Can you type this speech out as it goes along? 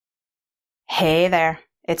Hey there,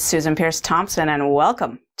 it's Susan Peirce Thompson and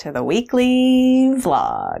welcome to the weekly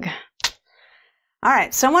vlog. All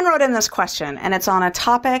right, someone wrote in this question and it's on a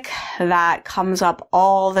topic that comes up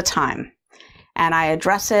all the time. And I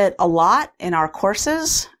address it a lot in our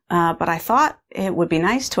courses, but I thought it would be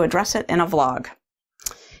nice to address it in a vlog.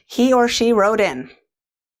 He or she wrote in,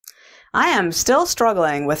 I am still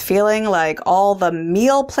struggling with feeling like all the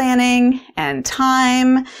meal planning and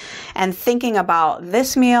time and thinking about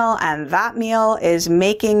this meal and that meal is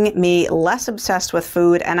making me less obsessed with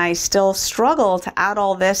food, and I still struggle to add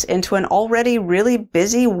all this into an already really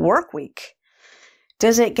busy work week.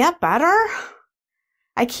 Does it get better?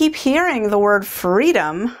 I keep hearing the word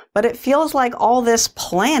freedom, but it feels like all this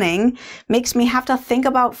planning makes me have to think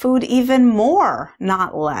about food even more,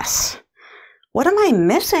 not less. What am I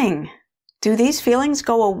missing? Do these feelings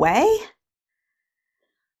go away?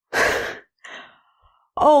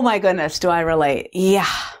 Oh my goodness, do I relate? Yeah.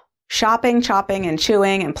 Shopping, chopping, and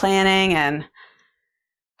chewing, and planning, and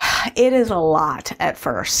it is a lot at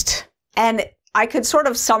first. And I could sort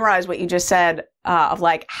of summarize what you just said of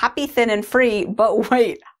like happy, thin, and free, but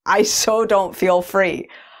wait, I so don't feel free.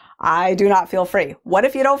 I do not feel free. What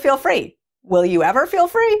if you don't feel free? Will you ever feel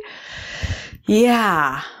free?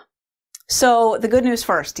 Yeah. So the good news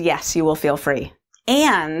first, yes, you will feel free.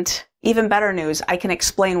 And even better news, I can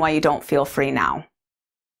explain why you don't feel free now.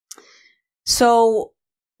 So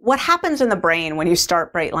what happens in the brain when you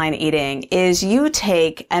start bright line eating is you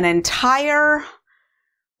take an entire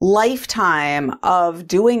lifetime of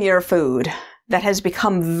doing your food that has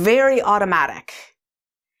become very automatic,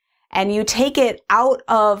 and you take it out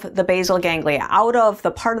of the basal ganglia, out of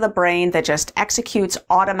the part of the brain that just executes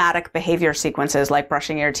automatic behavior sequences like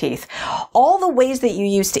brushing your teeth. All the ways that you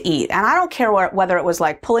used to eat. And I don't care whether it was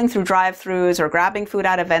like pulling through drive-thrus or grabbing food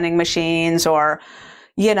out of vending machines or,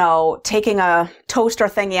 you know, taking a toaster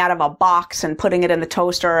thingy out of a box and putting it in the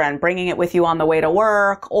toaster and bringing it with you on the way to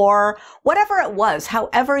work, or whatever it was,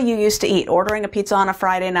 however you used to eat, ordering a pizza on a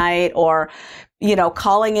Friday night, or you know,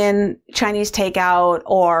 calling in Chinese takeout,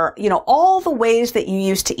 or, you know, all the ways that you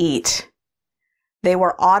used to eat, they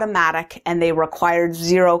were automatic and they required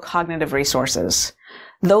zero cognitive resources.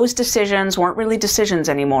 Those decisions weren't really decisions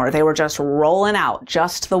anymore. They were just rolling out,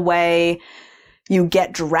 just the way you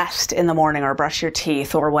get dressed in the morning or brush your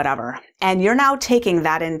teeth or whatever. And you're now taking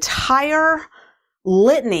that entire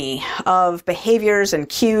litany of behaviors and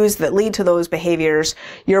cues that lead to those behaviors,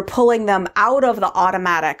 you're pulling them out of the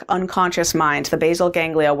automatic unconscious mind, the basal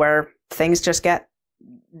ganglia, where things just get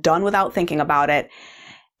done without thinking about it.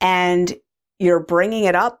 And you're bringing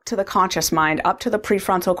it up to the conscious mind, up to the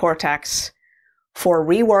prefrontal cortex for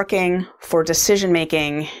reworking, for decision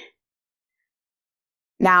making.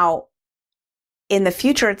 Now, in the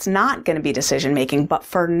future, it's not going to be decision making, but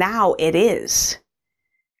for now it is.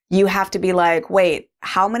 You have to be like, wait,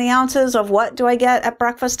 how many ounces of what do I get at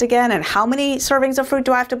breakfast again? And how many servings of fruit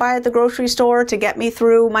do I have to buy at the grocery store to get me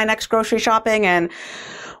through my next grocery shopping? And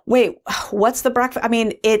wait, what's the breakfast? I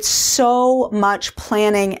mean, it's so much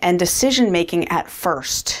planning and decision making at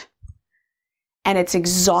first. And it's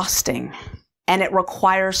exhausting. And it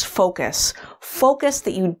requires focus. Focus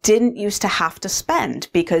that you didn't used to have to spend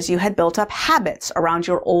because you had built up habits around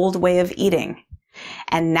your old way of eating.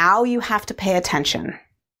 And now you have to pay attention.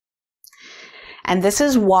 And this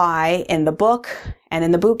is why in the book and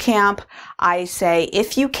in the boot camp, I say,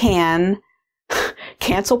 if you can,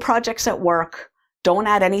 cancel projects at work, don't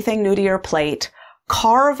add anything new to your plate,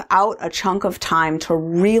 carve out a chunk of time to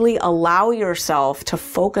really allow yourself to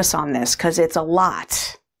focus on this, because it's a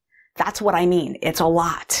lot. That's what I mean. It's a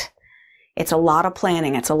lot. It's a lot of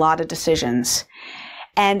planning. It's a lot of decisions.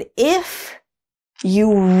 And if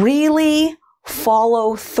you really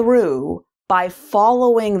follow through by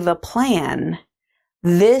following the plan,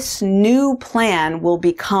 this new plan will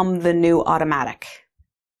become the new automatic.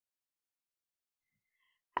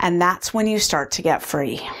 And that's when you start to get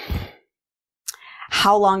free.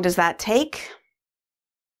 How long does that take?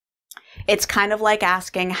 It's kind of like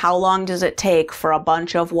asking, how long does it take for a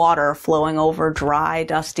bunch of water flowing over dry,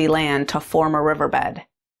 dusty land to form a riverbed?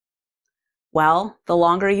 Well, the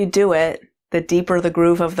longer you do it, the deeper the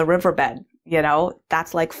groove of the riverbed. You know,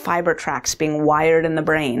 that's like fiber tracks being wired in the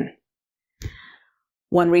brain.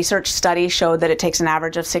 One research study showed that it takes an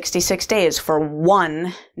average of 66 days for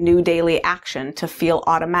one new daily action to feel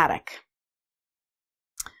automatic.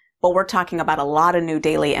 But we're talking about a lot of new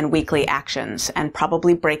daily and weekly actions, and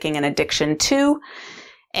probably breaking an addiction too,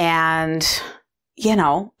 and, you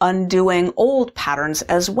know, undoing old patterns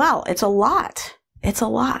as well. It's a lot. It's a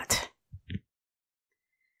lot.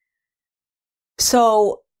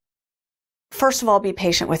 So, first of all, be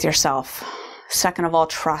patient with yourself. Second of all,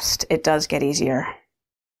 trust. It does get easier.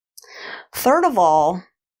 Third of all,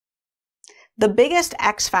 the biggest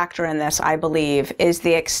X factor in this, I believe, is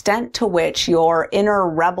the extent to which your inner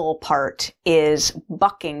rebel part is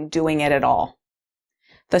bucking doing it at all.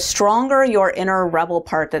 The stronger your inner rebel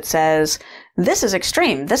part that says, this is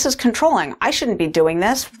extreme, this is controlling, I shouldn't be doing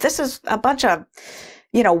this, this is a bunch of,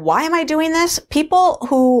 why am I doing this? People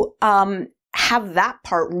who have that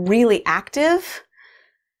part really active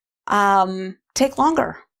take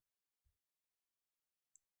longer.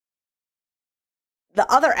 The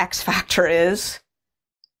other X factor is,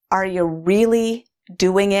 are you really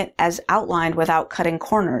doing it as outlined without cutting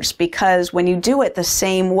corners? Because when you do it the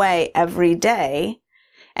same way every day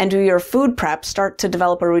and do your food prep, start to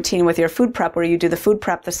develop a routine with your food prep where you do the food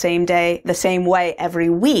prep the same day, the same way every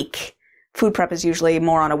week. Food prep is usually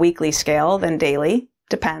more on a weekly scale than daily.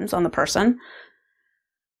 Depends on the person.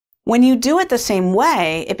 When you do it the same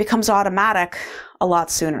way, it becomes automatic a lot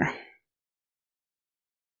sooner.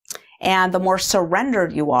 And the more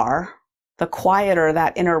surrendered you are, the quieter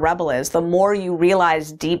that inner rebel is, the more you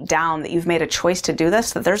realize deep down that you've made a choice to do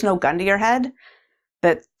this, that there's no gun to your head,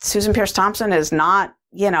 that Susan Peirce Thompson is not,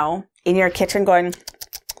 in your kitchen going,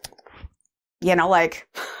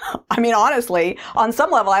 honestly, on some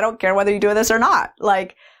level, I don't care whether you do this or not.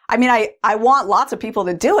 I want lots of people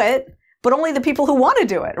to do it, but only the people who want to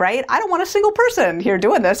do it, right? I don't want a single person here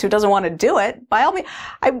doing this who doesn't want to do it. By all means,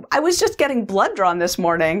 I was just getting blood drawn this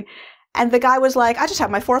morning, and the guy was like, I just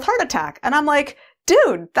had my 4th heart attack. And I'm like,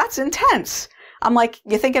 dude, that's intense. I'm like,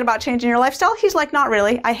 you thinking about changing your lifestyle? He's like, not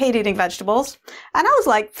really. I hate eating vegetables. And I was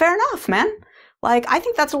like, fair enough, man. I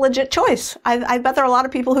think that's a legit choice. I bet there are a lot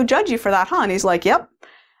of people who judge you for that, huh? And he's like, yep.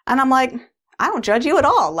 And I'm like, I don't judge you at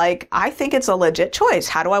all. I think it's a legit choice.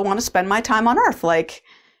 How do I want to spend my time on earth?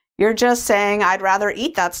 You're just saying I'd rather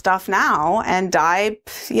eat that stuff now and die,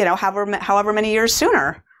 however many years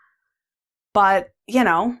sooner. But,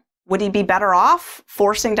 would he be better off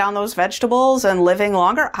forcing down those vegetables and living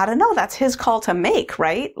longer? I don't know. That's his call to make,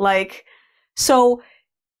 right? So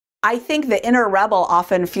I think the inner rebel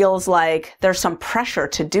often feels like there's some pressure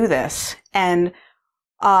to do this. And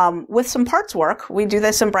with some parts work, we do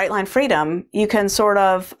this in Brightline Freedom, you can sort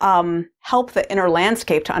of help the inner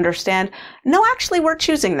landscape to understand, no, actually, we're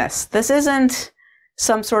choosing this. This isn't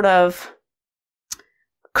some sort of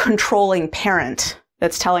controlling parent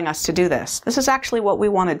that's telling us to do this. This is actually what we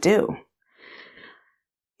want to do.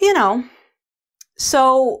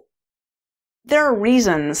 So there are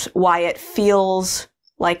reasons why it feels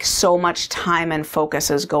like so much time and focus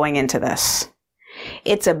is going into this.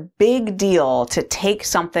 It's a big deal to take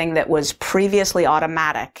something that was previously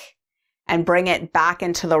automatic and bring it back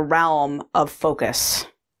into the realm of focus.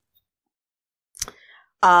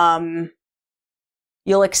 You'll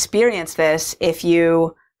experience this if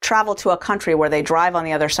you travel to a country where they drive on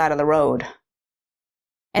the other side of the road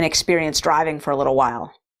and experience driving for a little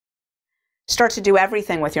while. Start to do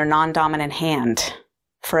everything with your non-dominant hand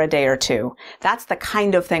for a day or two. That's the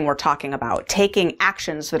kind of thing we're talking about. Taking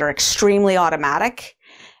actions that are extremely automatic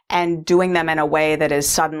and doing them in a way that is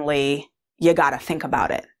suddenly, you got to think about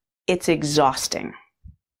it. It's exhausting.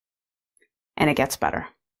 And it gets better.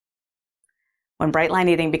 When Brightline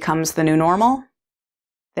eating becomes the new normal,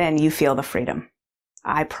 then you feel the freedom.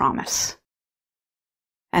 I promise.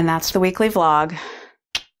 And that's the weekly vlog.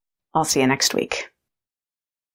 I'll see you next week.